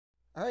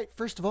Alright,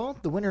 first of all,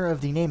 the winner of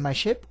the Name My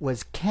Ship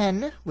was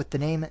Ken with the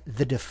name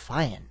The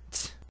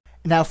Defiant.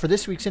 Now for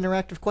this week's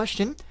interactive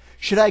question,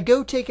 should I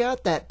go take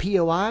out that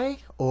POI,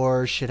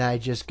 or should I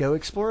just go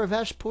explore a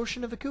vast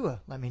portion of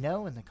Akua? Let me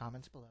know in the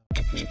comments below.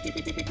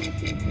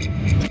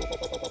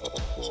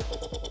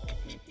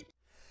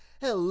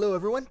 Hello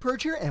everyone,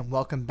 Purge here, and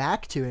welcome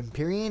back to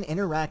Empyrion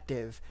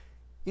Interactive.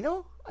 You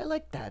know, I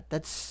like that.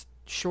 That's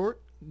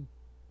short,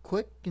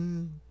 quick,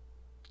 and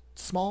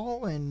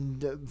small,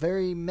 and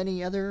very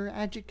many other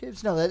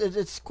adjectives. No,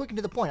 it's quick and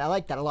to the point. I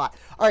like that a lot.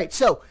 Alright,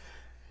 so,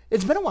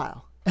 it's been a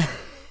while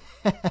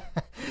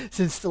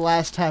since the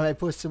last time I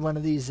posted one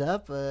of these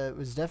up. It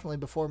was definitely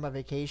before my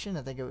vacation.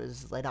 I think it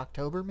was late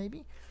October,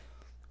 maybe.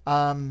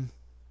 I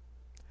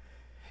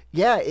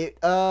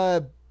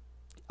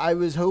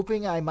was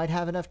hoping I might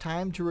have enough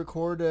time to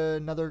record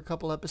another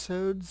couple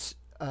episodes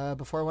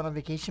before I went on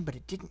vacation, but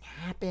it didn't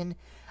happen,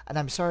 and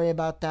I'm sorry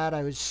about that.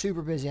 I was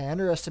super busy. I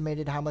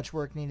underestimated how much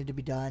work needed to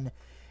be done,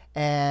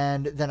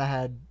 and then I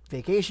had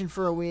vacation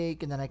for a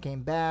week, and then I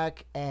came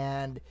back,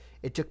 and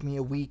it took me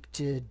a week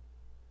to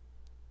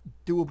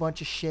do a bunch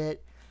of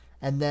shit,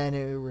 and then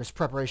it was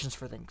preparations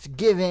for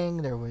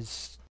Thanksgiving. There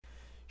was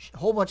a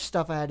whole bunch of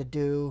stuff I had to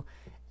do,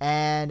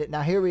 and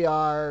now here we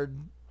are,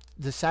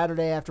 the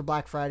Saturday after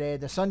Black Friday.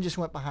 The sun just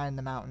went behind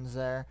the mountains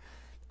there,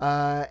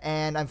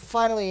 and I'm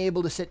finally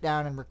able to sit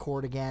down and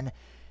record again,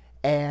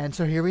 and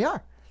so here we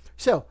are.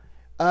 So,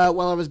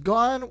 while I was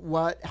gone,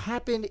 what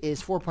happened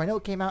is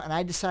 4.0 came out, and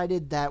I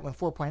decided that when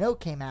 4.0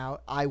 came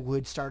out, I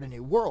would start a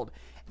new world.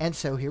 And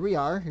so here we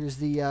are. Here's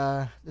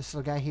the this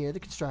little guy here, the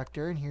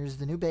constructor, and here's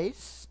the new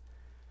base.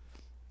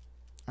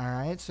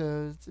 Alright,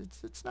 so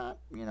it's not,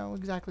 you know,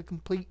 exactly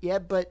complete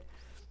yet, but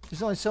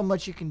there's only so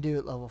much you can do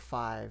at level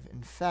 5.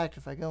 In fact,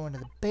 if I go into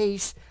the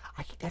base,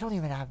 I don't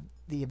even have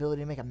the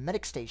ability to make a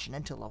medic station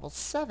until level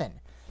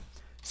 7.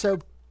 So,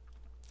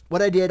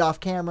 what I did off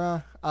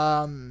camera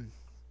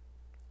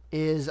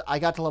is I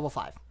got to level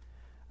 5.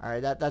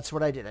 Alright, that's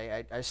what I did.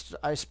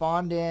 I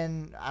spawned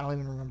in. I don't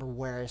even remember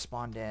where I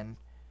spawned in.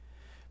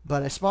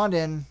 But I spawned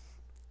in,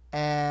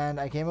 and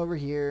I came over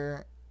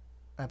here,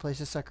 I placed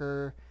a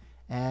sucker,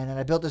 and then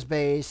I built this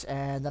base,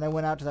 and then I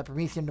went out to that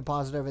Promethean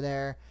deposit over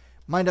there,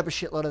 mined up a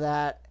shitload of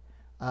that.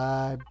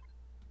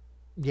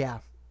 Yeah,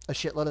 a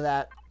shitload of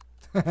that.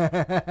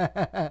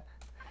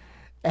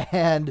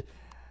 And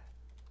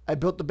I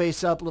built the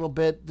base up a little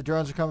bit. The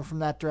drones are coming from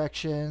that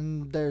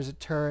direction. There's a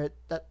turret.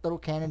 That little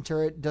cannon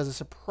turret does a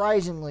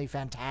surprisingly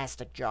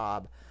fantastic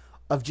job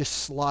of just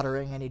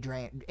slaughtering any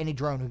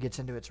drone who gets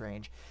into its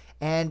range.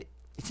 And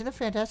it's in a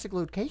fantastic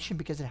location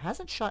because it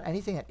hasn't shot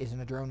anything that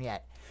isn't a drone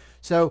yet.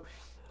 So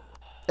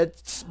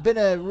it's been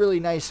a really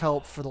nice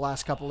help for the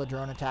last couple of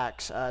drone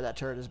attacks that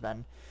turret has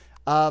been.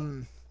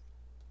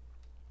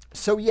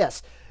 So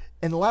yes,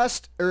 in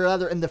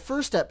the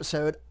first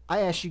episode, I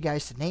asked you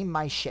guys to name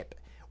my ship.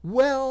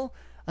 Well,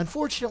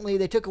 unfortunately,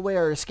 they took away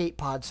our escape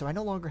pod, so I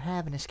no longer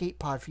have an escape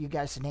pod for you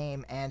guys to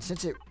name. And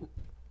since it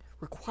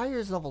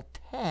requires level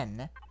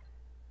 10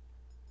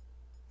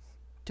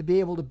 to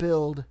be able to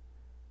build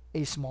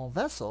a small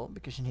vessel,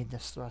 because you need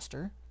this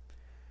thruster,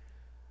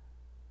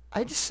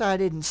 I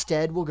decided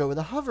instead we'll go with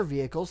a hover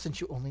vehicle,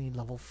 since you only need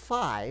level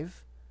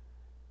 5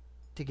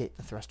 to get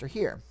the thruster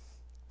here.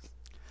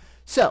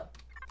 So,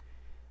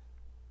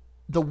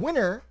 the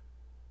winner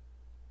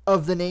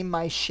of the Name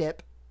My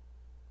Ship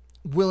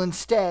will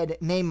instead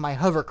name my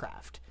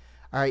hovercraft.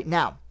 Alright,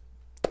 now,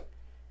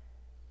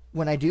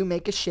 when I do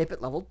make a ship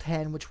at level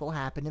 10, which will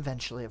happen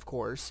eventually, of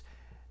course,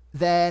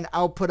 then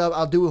I'll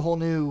do a whole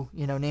new,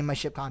 Name My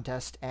Ship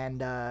contest, and,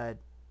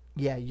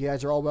 yeah, you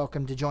guys are all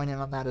welcome to join in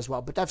on that as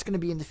well, but that's going to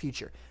be in the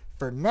future.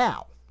 For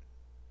now,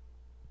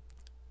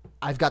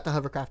 I've got the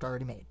hovercraft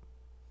already made.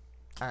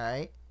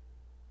 Alright?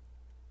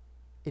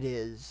 It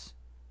is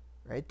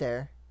right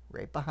there,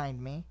 right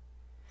behind me.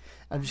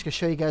 I'm just going to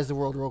show you guys the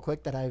world real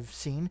quick that I've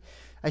seen.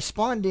 I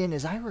spawned in,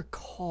 as I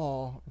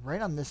recall,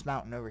 right on this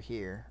mountain over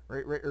here.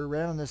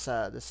 Right on this,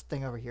 this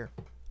thing over here.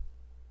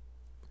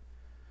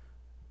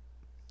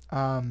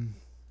 Or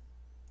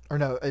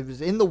no, it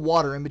was in the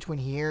water in between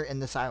here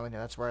and this island.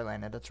 That's where I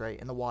landed. That's right,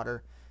 in the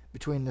water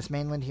between this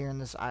mainland here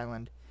and this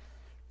island.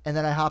 And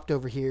then I hopped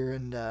over here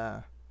and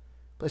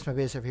placed my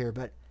base over here.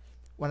 But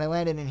when I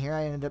landed in here,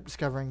 I ended up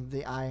discovering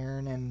the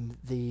iron and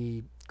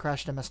the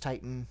crashed MS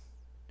Titan.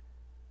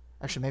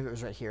 Actually, maybe it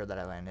was right here that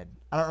I landed.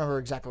 I don't remember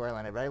exactly where I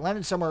landed, but I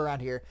landed somewhere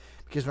around here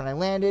because when I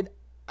landed,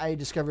 I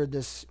discovered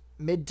this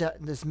mid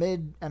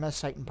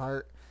MS Titan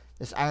part,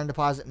 this iron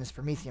deposit, and this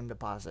Promethean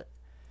deposit.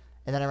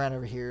 And then I ran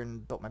over here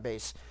and built my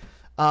base.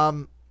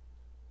 So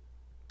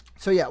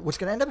yeah, what's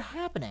going to end up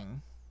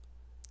happening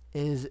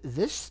is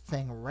this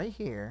thing right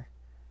here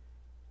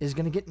is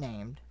going to get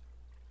named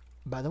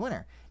by the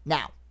winner.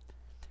 Now,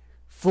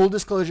 full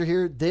disclosure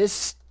here,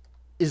 this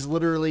is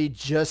literally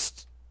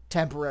just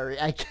temporary.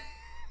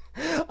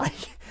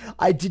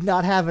 I did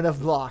not have enough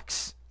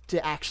blocks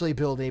to actually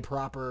build a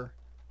proper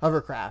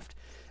hovercraft.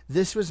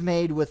 This was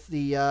made with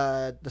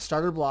the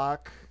starter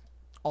block,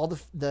 all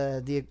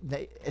the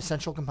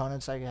essential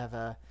components. I have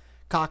a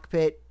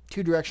cockpit,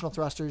 2 directional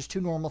thrusters, 2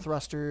 normal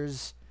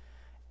thrusters,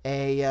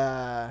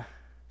 a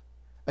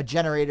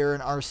generator,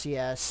 an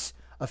RCS,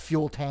 a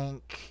fuel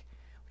tank,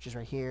 which is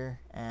right here,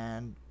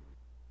 and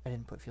I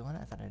didn't put fuel in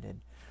it. I thought I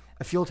did.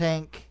 A fuel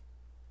tank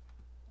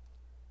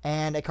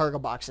and a cargo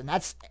box,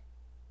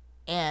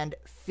 and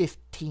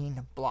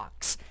 15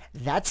 blocks.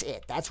 That's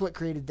it. That's what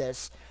created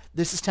this.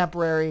 This is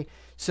temporary.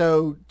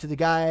 So to the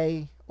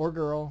guy or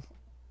girl,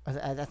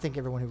 I think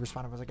everyone who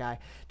responded was a guy.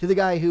 To the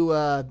guy who,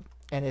 and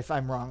if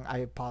I'm wrong, I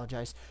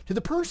apologize. To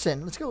the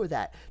person, let's go with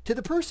that. To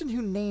the person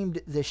who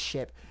named this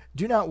ship,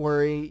 do not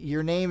worry.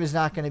 Your name is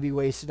not going to be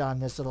wasted on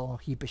this little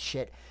heap of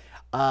shit.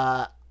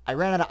 I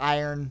ran out of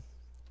iron,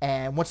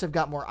 and once I've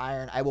got more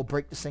iron, I will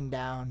break this thing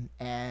down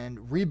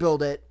and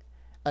rebuild it.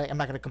 I'm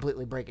not going to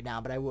completely break it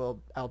down, but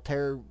I'll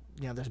tear,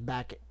 this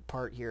back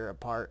part here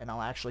apart, and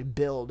I'll actually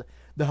build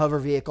the hover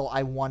vehicle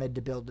I wanted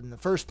to build in the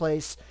first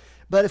place.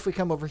 But if we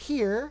come over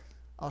here,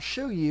 I'll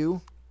show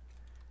you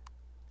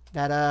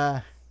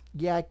that,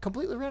 yeah, I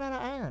completely ran out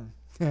of iron.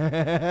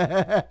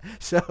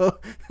 So,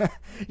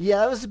 yeah,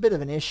 that was a bit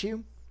of an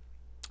issue.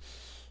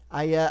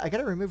 I got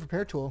to remove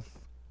repair tool,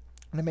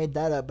 and I made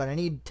that up, but I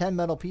need 10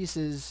 metal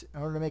pieces in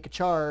order to make a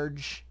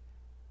charge.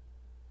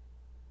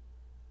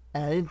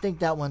 And I didn't think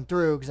that one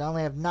through because I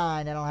only have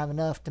 9. I don't have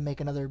enough to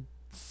make another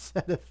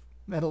set of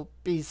metal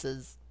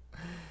pieces.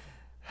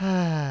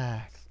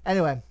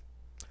 Anyway,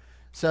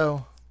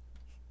 so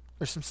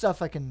there's some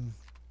stuff I could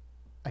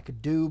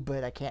do,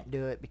 but I can't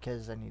do it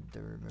because I need to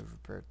remove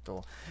repair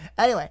tool.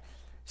 Anyway,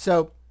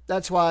 so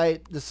that's why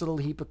this little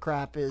heap of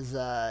crap is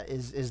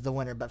the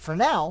winner. But for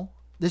now,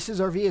 this is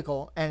our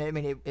vehicle, and I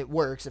mean it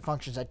works. It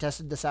functions. I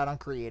tested this out on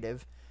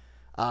creative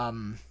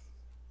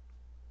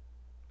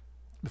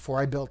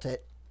before I built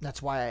it. That's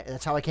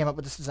how I came up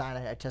with this design.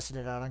 I tested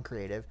it out on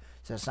creative,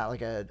 so it's not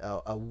like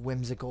a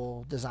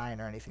whimsical design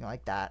or anything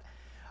like that.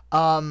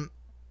 It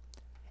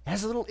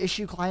has a little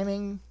issue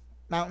climbing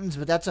mountains,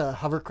 but that's a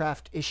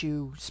hovercraft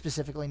issue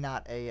specifically,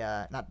 not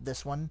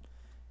this one.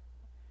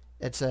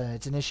 It's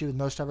an issue with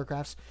most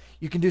hovercrafts.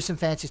 You can do some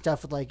fancy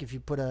stuff with, like, if you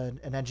put an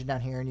engine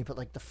down here and you put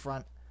like the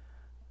front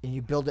and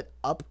you build it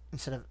up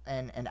instead of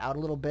and out a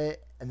little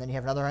bit, and then you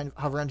have another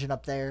hover engine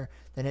up there,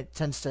 then it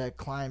tends to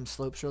climb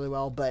slopes really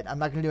well. But I'm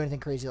not going to do anything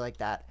crazy like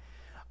that.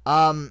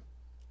 But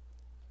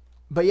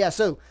yeah,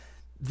 so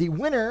the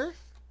winner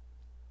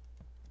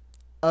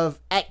of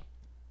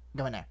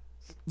go in there.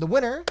 The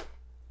winner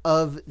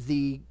of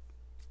the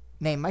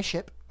Name My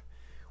Ship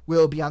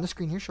will be on the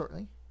screen here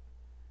shortly,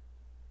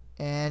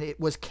 and it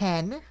was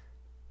Ken.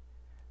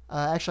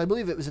 Actually, I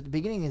believe it was at the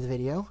beginning of the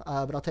video,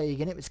 but I'll tell you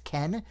again, it was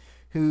Ken,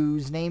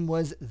 whose name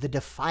was the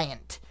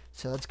Defiant.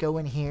 So let's go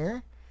in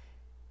here,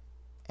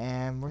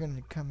 and we're going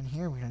to come in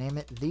here. We're going to name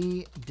it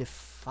the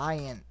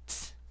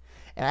Defiant.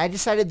 And I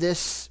decided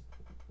this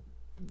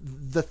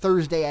the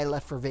Thursday I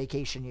left for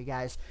vacation, you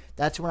guys.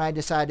 That's when I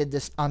decided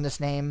on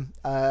this name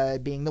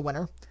being the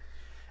winner.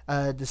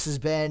 This has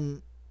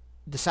been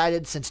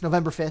decided since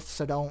November 5th,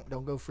 so don't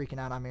go freaking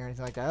out on me or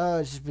anything like that. Oh,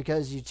 it's just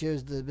because you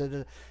chose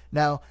the...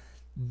 No,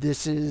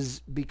 this is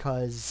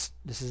because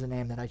this is the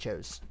name that I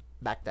chose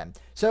back then.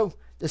 So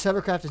this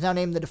hovercraft is now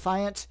named the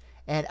Defiant,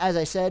 and as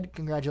I said,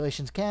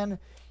 congratulations, Ken,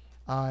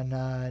 on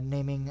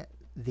naming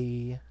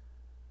the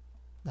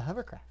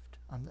hovercraft,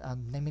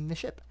 on naming the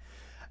ship.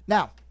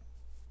 Now,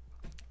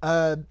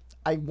 I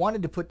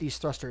wanted to put these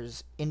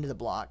thrusters into the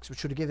blocks,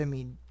 which would have given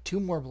me 2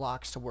 more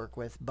blocks to work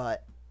with,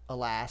 but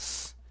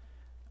alas,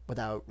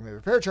 without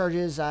repair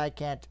charges, I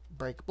can't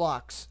break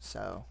blocks.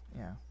 So,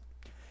 yeah.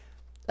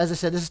 As I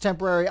said, this is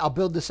temporary. I'll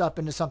build this up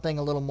into something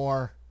a little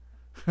more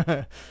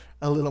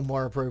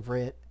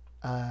appropriate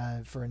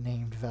for a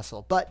named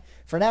vessel. But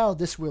for now,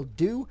 this will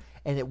do,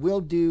 and it will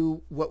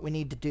do what we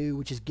need to do,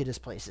 which is get us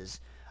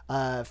places.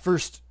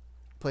 First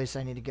place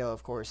I need to go,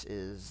 of course,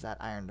 is that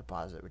iron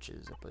deposit, which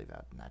is, I believe,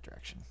 out in that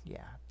direction.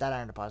 Yeah, that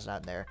iron deposit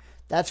out there.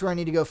 That's where I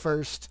need to go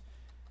first.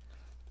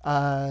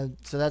 So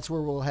that's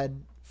where we'll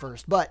head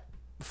first. But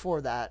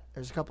before that,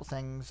 there's a couple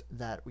things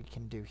that we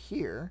can do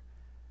here,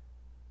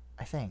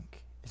 I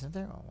think. Isn't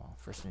there? Oh, well,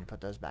 first I need to put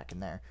those back in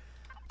there.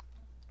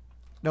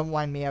 Don't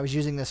mind me. I was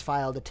using this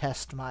file to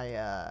test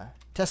my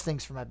test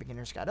things for my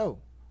beginner's guide. Oh,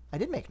 I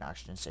did make an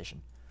oxygen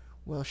station.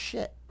 Well,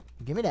 shit.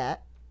 Give me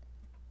that.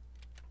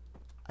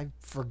 I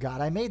forgot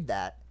I made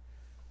that.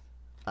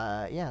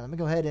 Yeah, let me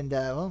go ahead and,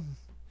 well,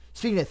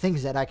 speaking of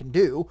things that I can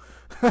do,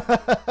 come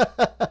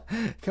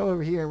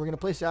over here, and we're going to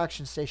place the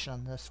oxygen station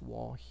on this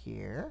wall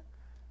here.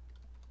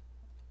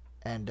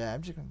 And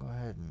I'm just going to go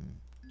ahead and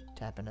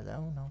tap into that.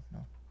 Oh, no.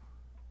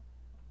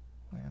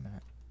 Wait a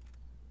minute.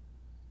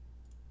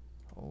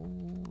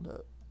 Hold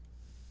up.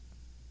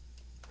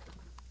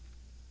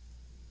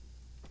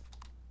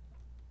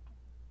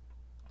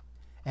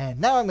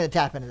 And now I'm going to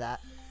tap into that.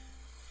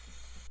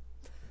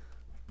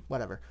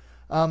 Whatever.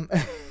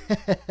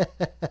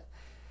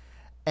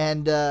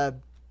 And, you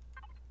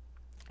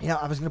know,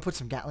 I was going to put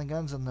some Gatling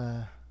guns on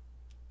the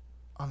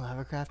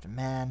hovercraft. And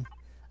man,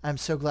 I'm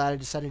so glad I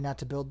decided not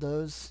to build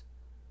those,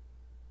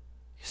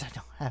 because I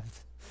don't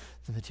have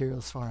the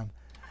materials for them.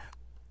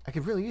 I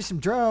could really use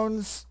some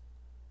drones.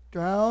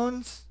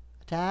 Drones.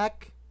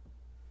 Attack.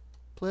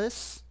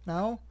 Please.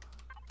 No.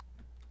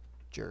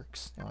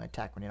 Jerks. They only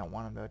attack when you don't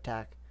want them to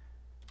attack.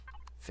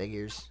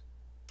 Figures.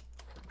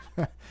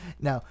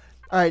 No.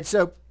 Alright,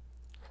 so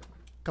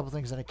a couple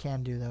things that I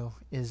can do though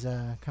is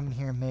come in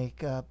here and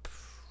make up.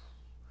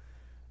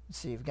 Let's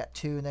see, we've got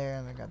 2 in there.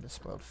 I'm gonna grab the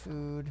spoiled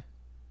food.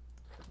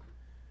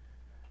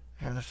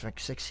 Let's make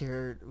 6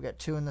 here. We got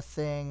 2 in the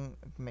thing.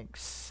 Make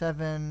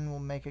 7. We'll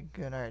make it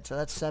good. Alright, so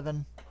that's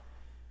 7.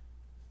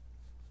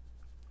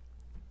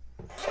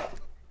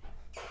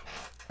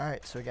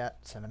 Alright, so we got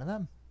 7 of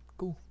them.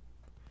 Cool.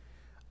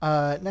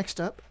 Next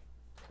up,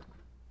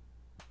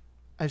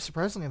 I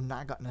surprisingly have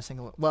not gotten a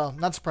single... Well,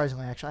 not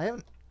surprisingly, actually. I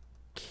haven't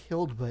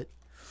killed but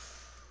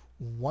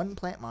 1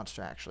 plant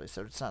monster, actually.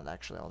 So it's not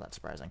actually all that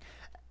surprising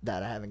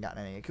that I haven't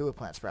gotten any Akua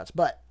plant sprouts.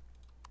 But,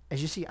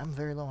 as you see, I'm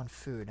very low on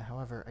food.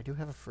 However, I do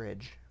have a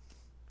fridge.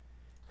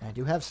 And I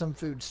do have some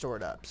food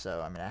stored up.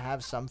 So, I mean, I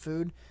have some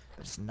food,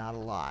 but it's not a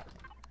lot.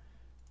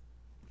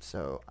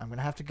 So, I'm going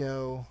to have to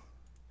go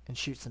and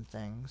shoot some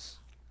things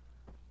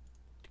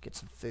to get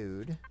some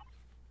food.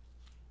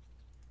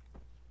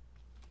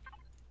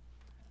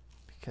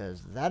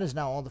 Because that is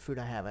now all the food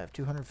I have. I have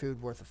 200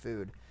 food worth of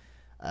food.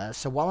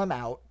 So while I'm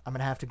out, I'm going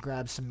to have to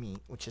grab some meat,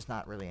 which is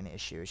not really an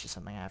issue. It's just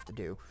something I have to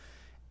do.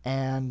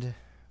 And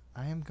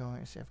I am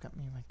going to see, I've got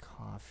me my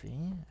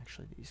coffee.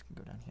 Actually, these can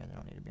go down here. They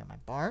don't need to be on my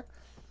bar.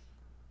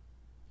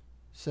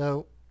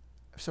 So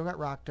I've still got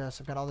rock dust.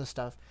 I've got all this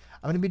stuff.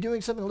 I'm going to be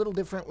doing something a little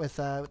different with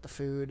the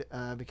food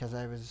because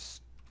I've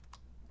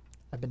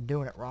been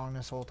doing it wrong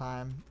this whole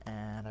time.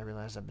 And I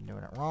realized I've been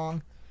doing it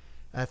wrong.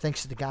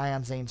 Thanks to the guy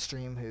on Zane's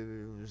stream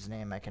whose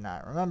name I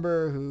cannot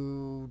remember,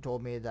 who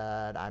told me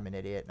that I'm an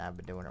idiot and I've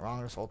been doing it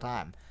wrong this whole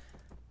time.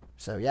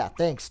 So yeah,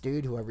 thanks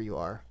dude, whoever you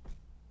are.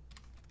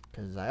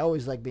 Because I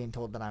always like being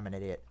told that I'm an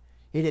idiot.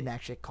 He didn't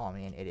actually call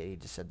me an idiot, he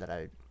just said that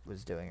I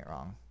was doing it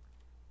wrong.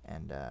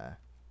 And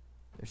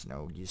there's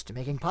no use to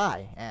making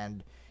pie.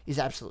 And he's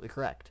absolutely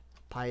correct.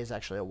 Pie is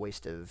actually a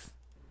waste of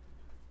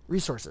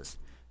resources.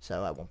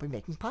 So I won't be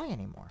making pie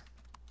anymore.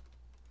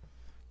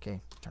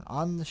 Okay, turn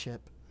on the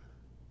ship.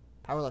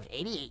 Power left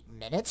 88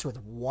 minutes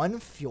with 1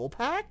 fuel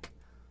pack?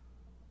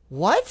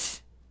 What?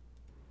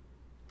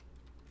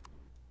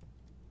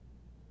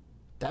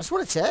 That's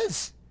what it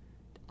says.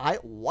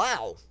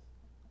 Wow.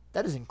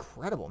 That is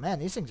incredible. Man,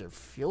 these things are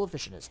fuel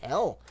efficient as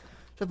hell.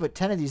 So I put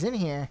 10 of these in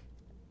here.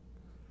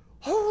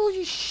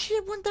 Holy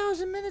shit,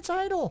 1,000 minutes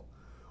idle.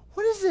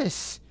 What is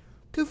this?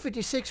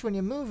 256 when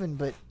you're moving,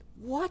 but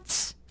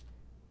what?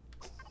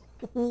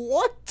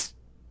 What?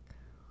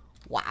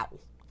 Wow.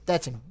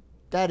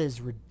 That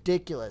is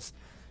ridiculous.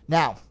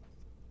 Now,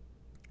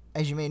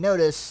 as you may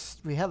notice,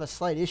 we have a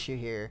slight issue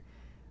here.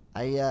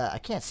 I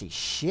can't see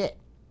shit.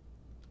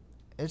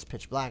 It's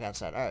pitch black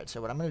outside. Alright,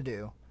 so what I'm going to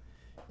do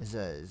is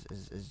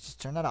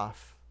just turn that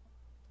off.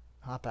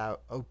 Hop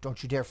out. Oh,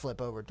 don't you dare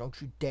flip over.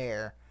 Don't you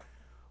dare.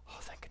 Oh,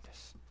 thank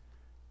goodness.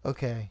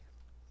 Okay.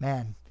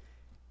 Man,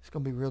 it's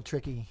going to be real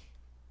tricky.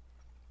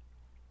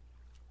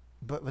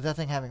 But with that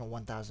thing having a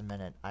 1,000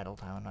 minute idle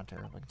time, I'm not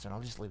terribly concerned.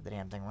 I'll just leave the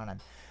damn thing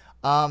running.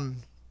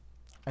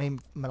 I need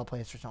metal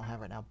plates, which I don't have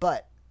right now.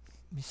 But,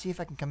 let me see if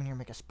I can come in here and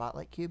make a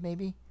spotlight cube,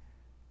 maybe.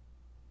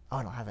 Oh,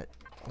 I don't have it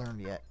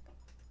learned yet.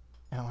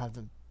 I don't have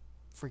the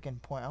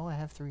freaking point. Oh, I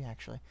have 3,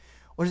 actually.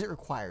 What does it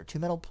require? 2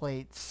 metal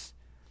plates,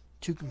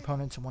 2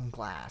 components, and 1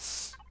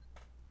 glass.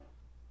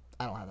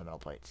 I don't have the metal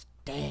plates.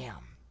 Damn.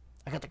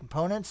 I got the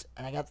components,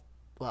 and I got...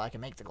 Well, I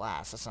can make the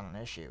glass. That's not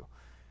an issue.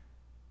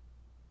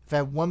 If I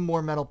had 1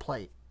 more metal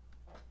plate,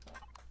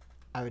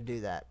 I would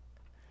do that.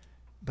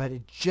 But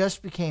it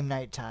just became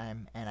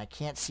nighttime, and I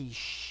can't see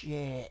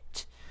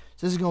shit.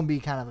 So this is going to be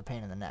kind of a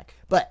pain in the neck.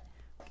 But,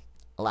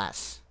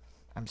 alas,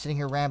 I'm sitting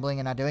here rambling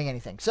and not doing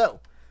anything. So,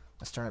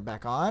 let's turn it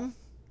back on.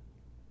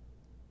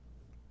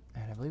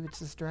 And I believe it's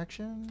this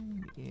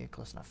direction. Yeah,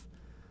 close enough.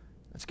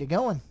 Let's get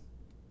going.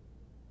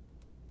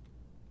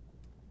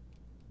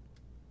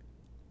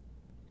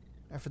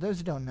 Now, for those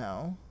who don't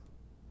know,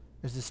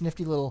 there's this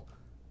nifty little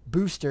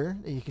booster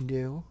that you can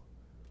do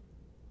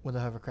with a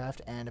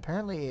hovercraft, and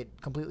apparently it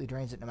completely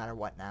drains it no matter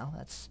what now.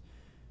 That's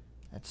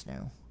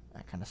new.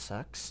 That kind of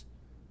sucks.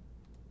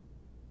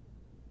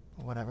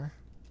 Whatever.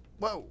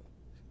 Whoa!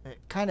 It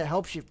kind of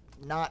helps you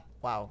not...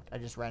 Wow, I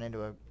just ran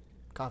into a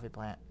coffee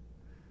plant.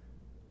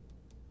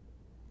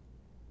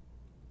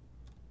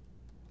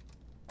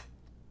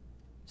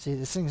 See,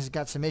 this thing's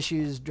got some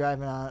issues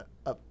driving on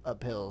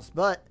up hills,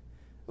 but...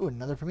 Ooh,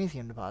 another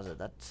Promethean deposit.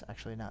 That's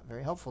actually not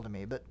very helpful to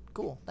me, but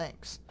cool,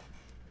 thanks.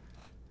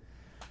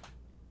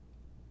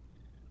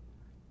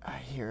 I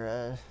hear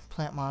a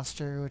plant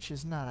monster, which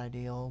is not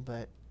ideal,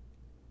 but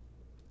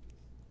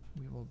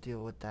we will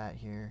deal with that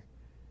here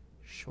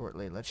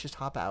shortly. Let's just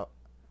hop out.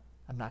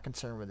 I'm not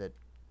concerned with it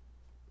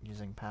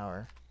using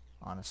power,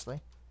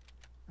 honestly.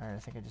 Alright, I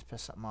think I just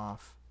pissed something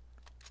off.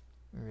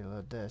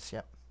 Reload this,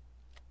 yep.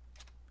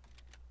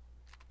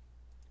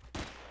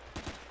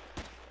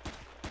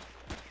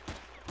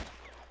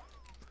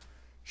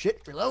 Shit,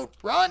 reload,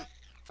 run!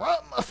 Run,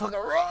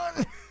 motherfucker,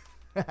 run!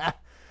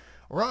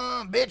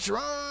 Run, bitch,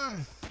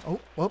 run! Oh,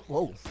 whoa,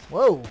 whoa,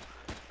 whoa. Look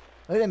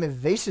at them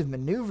evasive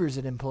maneuvers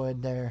it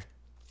employed there.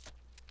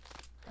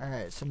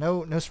 Alright, so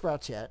no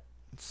sprouts yet.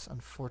 It's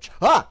unfortunate.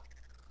 Ah!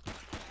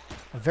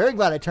 I'm very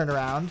glad I turned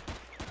around.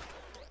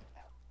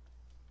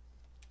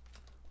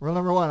 Rule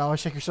number 1,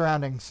 always check your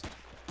surroundings.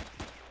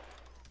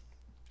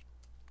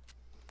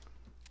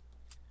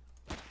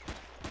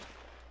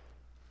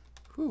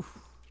 Whew.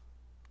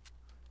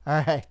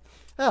 Alright.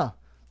 Oh,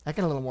 that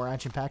got a little more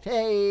action-packed.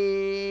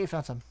 Hey,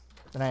 found some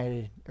than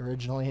I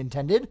originally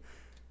intended.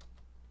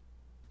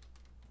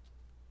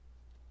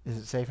 Is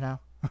it safe now?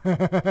 Let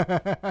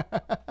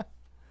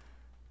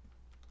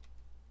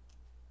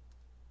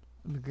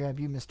me grab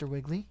you, Mr.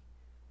 Wiggly.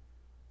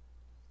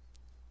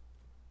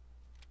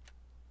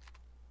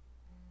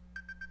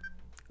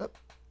 Oh,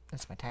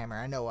 that's my timer.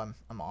 I know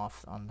I'm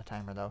off on the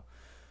timer though.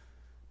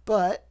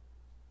 But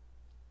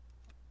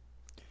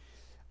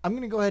I'm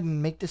gonna go ahead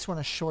and make this one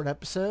a short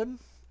episode.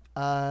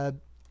 But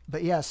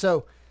yeah,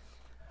 so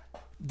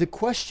the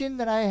question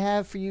that I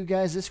have for you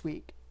guys this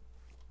week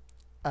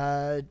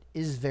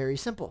is very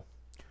simple.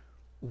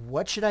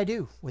 What should I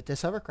do with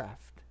this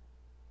hovercraft?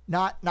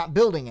 Not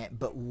building it,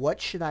 but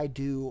what should I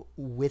do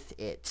with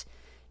it?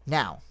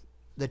 Now,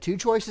 the two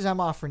choices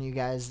I'm offering you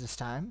guys this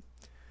time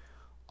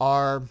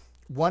are,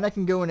 one, I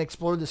can go and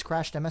explore this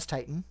crashed MS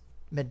Titan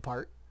mid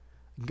part.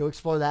 I can go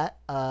explore that,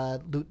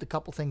 loot the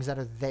couple things that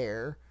are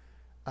there.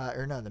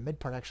 Or no, the mid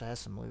part actually has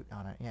some loot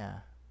on it. Yeah,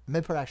 the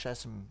mid part actually has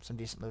some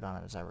decent loot on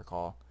it, as I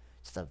recall.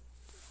 It's the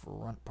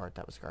front part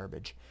that was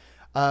garbage.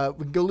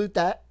 We can go loot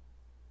that,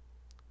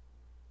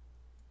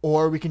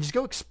 or we can just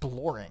go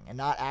exploring and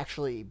not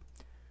actually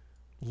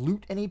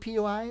loot any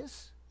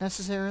POIs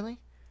necessarily,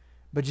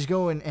 but just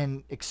go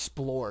and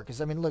explore.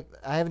 Because I mean, look,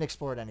 I haven't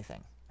explored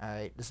anything. All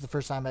right, this is the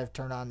first time I've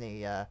turned on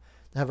the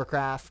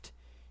hovercraft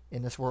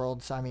in this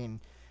world. So I mean,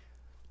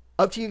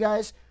 up to you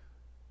guys.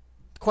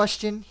 The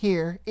question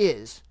here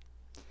is,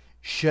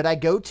 should I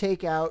go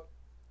take out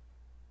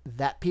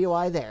that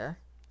POI there,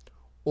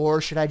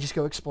 or should I just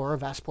go explore a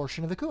vast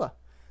portion of the Kua?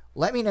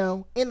 Let me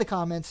know in the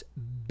comments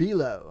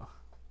below.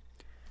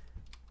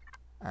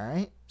 All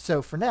right.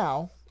 So for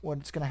now,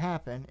 what's going to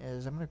happen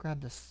is I'm going to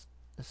grab this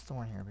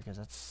thorn here because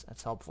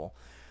that's helpful.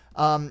 What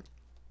I'm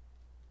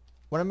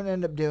going to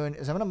end up doing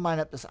is I'm going to mine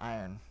up this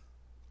iron.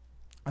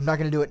 I'm not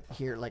going to do it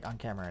here like on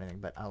camera or anything,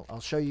 but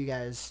I'll show you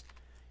guys,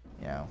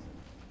 you know,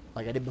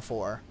 like I did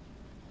before.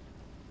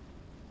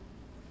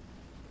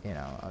 You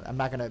know, I'm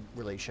not going to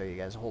really show you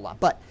guys a whole lot,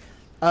 but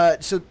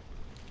so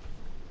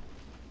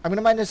I'm going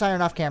to mine this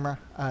iron off camera.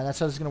 That's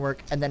how this is going to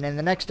work. And then in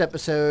the next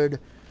episode,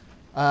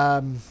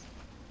 I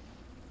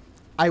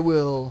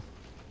will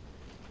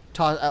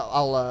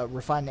I'll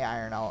refine the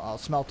iron. I'll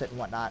smelt it and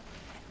whatnot.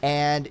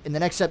 And in the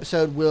next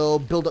episode, we'll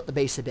build up the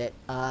base a bit.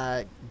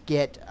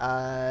 Get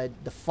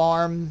the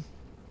farm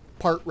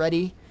part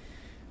ready.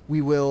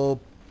 We will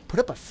put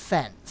up a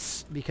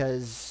fence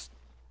because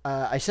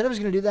I said I was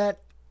going to do that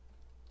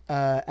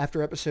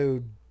after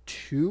episode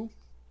 2.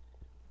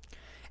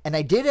 And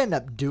I did end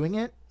up doing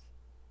it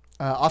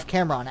off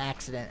camera on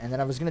accident. And then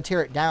I was going to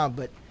tear it down,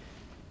 but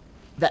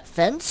that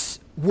fence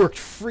worked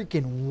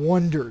freaking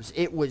wonders.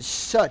 It was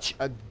such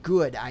a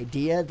good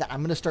idea that I'm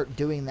going to start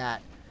doing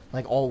that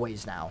like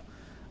always now.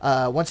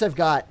 Once I've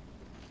got,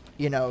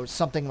 you know,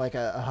 something like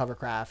a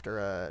hovercraft or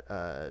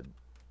a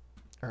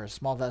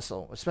small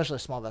vessel, especially a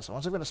small vessel.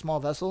 Once I've got a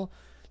small vessel,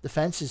 the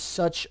fence is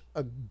such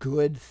a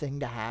good thing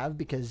to have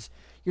because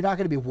you're not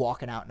going to be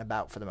walking out and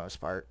about for the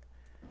most part.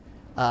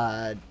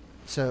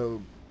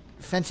 So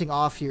fencing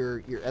off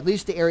your at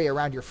least the area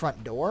around your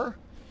front door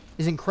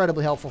is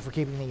incredibly helpful for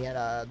keeping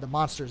the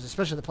monsters,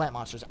 especially the plant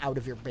monsters, out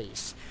of your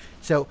base.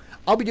 So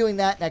I'll be doing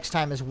that next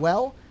time as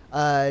well.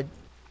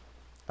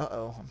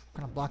 Uh-oh, I'm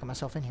kind of blocking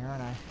myself in here,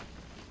 aren't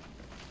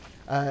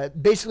I?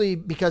 Basically,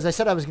 because I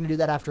said I was going to do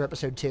that after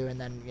episode 2, and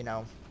then, you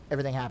know,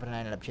 everything happened and I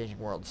ended up changing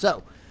worlds.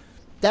 So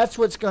that's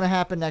what's going to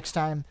happen next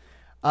time.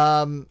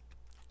 And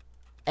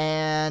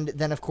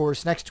then, of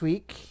course, next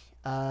week,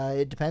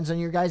 it depends on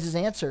your guys'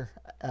 answer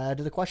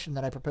to the question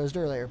that I proposed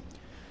earlier.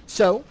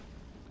 So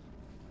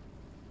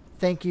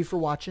thank you for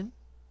watching.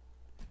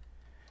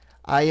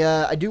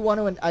 I do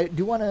want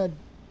to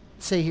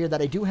say here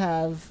that I do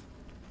have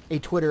a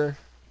Twitter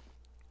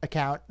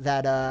account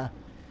that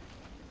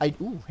hey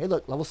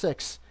look, level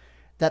 6,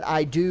 that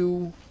I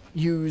do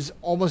use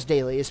almost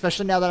daily,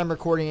 especially now that I'm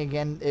recording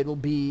again. It'll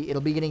be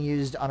getting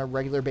used on a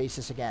regular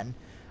basis again.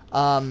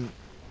 On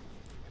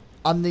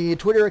the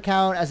Twitter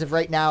account, as of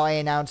right now, I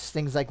announce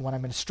things like when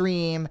I'm going to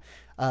stream,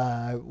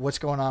 what's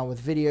going on with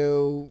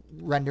video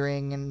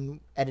rendering and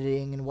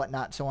editing and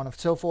whatnot, so on and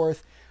so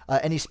forth.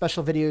 Any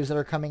special videos that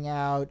are coming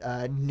out,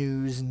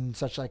 news and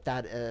such like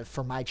that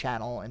for my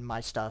channel and my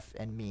stuff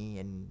and me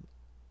and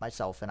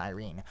myself and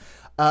Irene.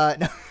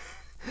 No,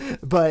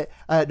 but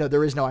no,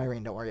 there is no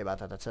Irene. Don't worry about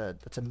that.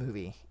 That's a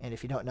movie, and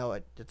if you don't know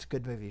it, it's a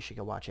good movie. You should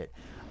go watch it.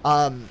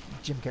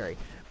 Jim Carrey.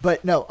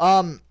 But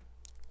no,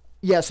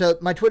 yeah, so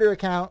my Twitter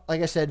account,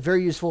 like I said,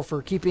 very useful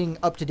for keeping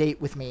up to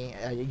date with me.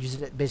 I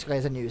use it basically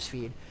as a news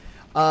feed.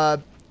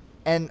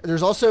 And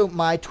there's also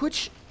my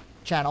Twitch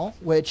channel,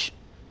 which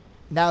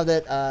now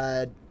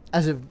that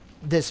as of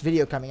this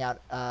video coming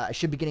out, I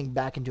should be getting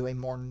back into a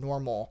more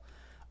normal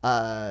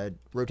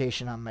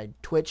rotation on my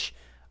Twitch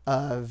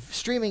of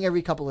streaming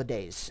every couple of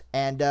days.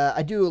 And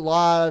I do a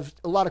lot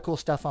of cool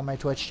stuff on my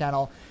Twitch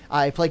channel.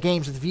 I play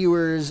games with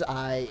viewers.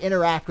 I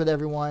interact with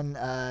everyone,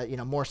 you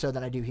know, more so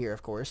than I do here,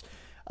 of course,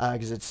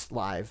 because it's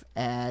live.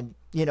 And,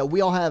 you know,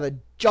 we all have a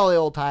jolly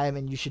old time,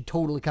 and you should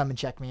totally come and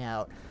check me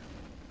out.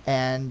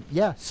 And,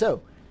 yeah,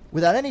 so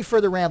without any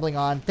further rambling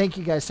on, thank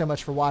you guys so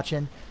much for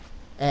watching.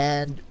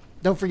 And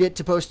don't forget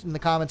to post in the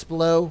comments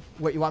below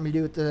what you want me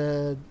to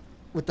do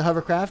with the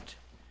hovercraft.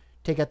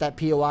 Take out that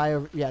POI,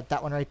 or, yeah,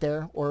 that one right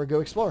there, or go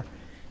explore.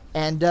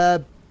 And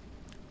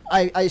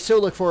I so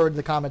look forward to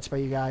the comments by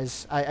you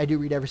guys. I do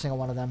read every single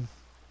one of them.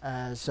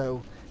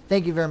 So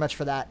thank you very much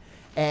for that.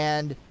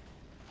 And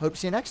hope to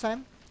see you next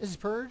time. This is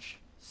Purge,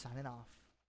 signing off.